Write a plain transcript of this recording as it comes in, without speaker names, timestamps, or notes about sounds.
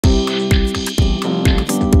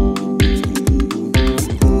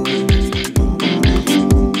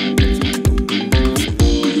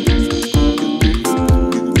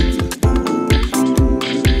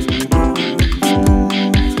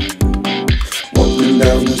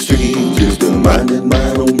minding my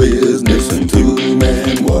own business, and two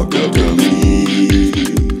men walked up to me.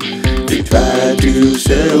 They tried to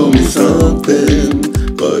sell me something,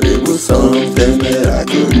 but it was something that I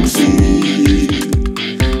couldn't see.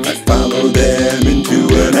 I followed them into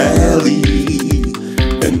an alley,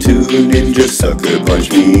 and two ninjas sucker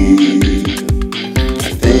punched me.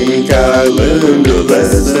 I think I learned a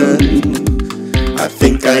lesson. I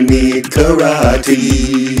think I need karate.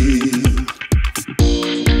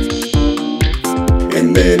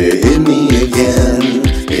 And then it hit me again.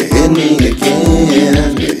 It hit me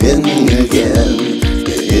again. It hit me again.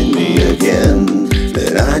 It hit me again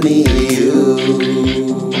that I need you.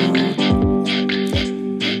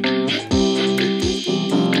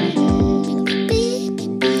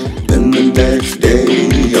 Then the next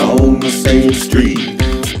day on the same street,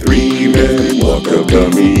 three men walked up to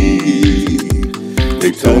me.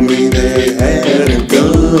 They told me they had a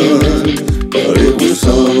gun, but it was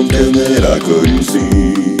something that I couldn't see.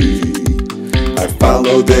 I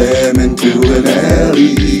followed them into an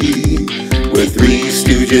alley where three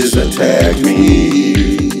stooges attacked me.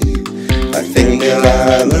 I think that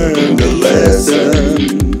I learned a lesson.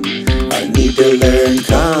 I need to learn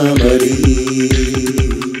comedy.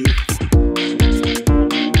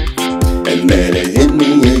 And then it hit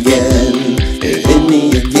me again. It hit me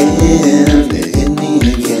again. It hit me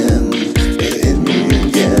again. It hit me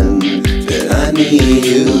again that I need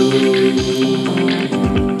you.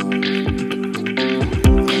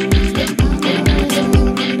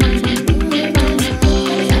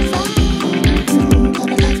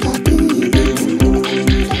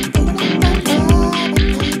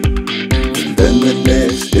 Then the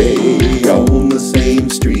next day on the same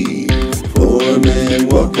street, four men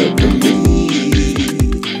walked up to me.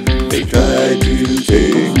 They tried to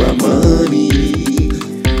take my money.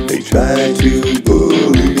 They tried to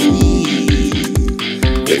bully me.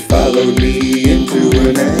 They followed me into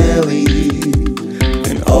an alley,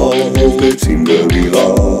 and all hope it seemed to be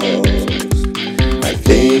lost. I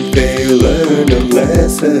think they learned a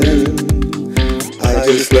lesson. I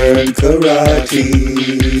just learned karate.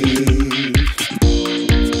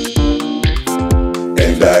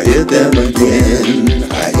 And I hit them again.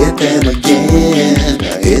 I hit them again. I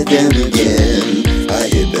hit them again. I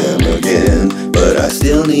hit them again. But I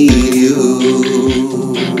still need you.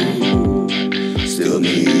 Still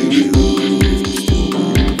need you.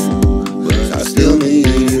 But I still need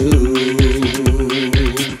you.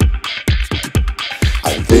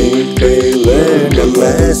 I think they learned a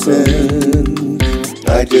lesson.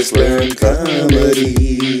 I just learned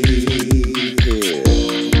comedy.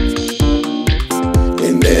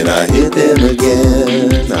 And then I hit them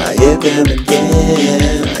again. I hit them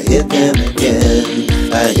again. I hit them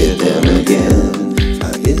again. I hit them again. I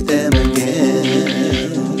hit them again.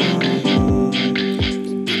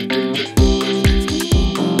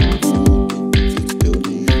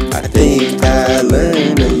 I think I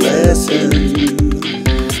learned a lesson.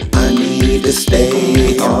 I need to stay